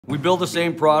We build the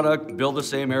same product, build the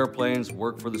same airplanes,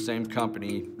 work for the same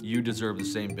company. You deserve the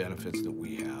same benefits that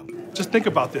we have. Just think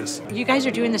about this. You guys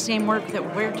are doing the same work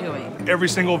that we're doing. Every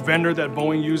single vendor that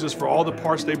Boeing uses for all the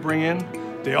parts they bring in,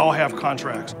 they all have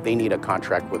contracts. They need a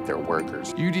contract with their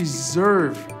workers. You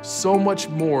deserve so much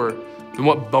more than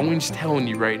what Boeing's telling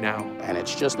you right now. And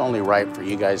it's just only right for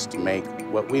you guys to make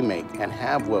what we make and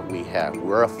have what we have.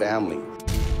 We're a family.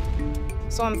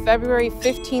 So on February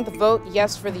 15th, vote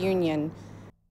yes for the union.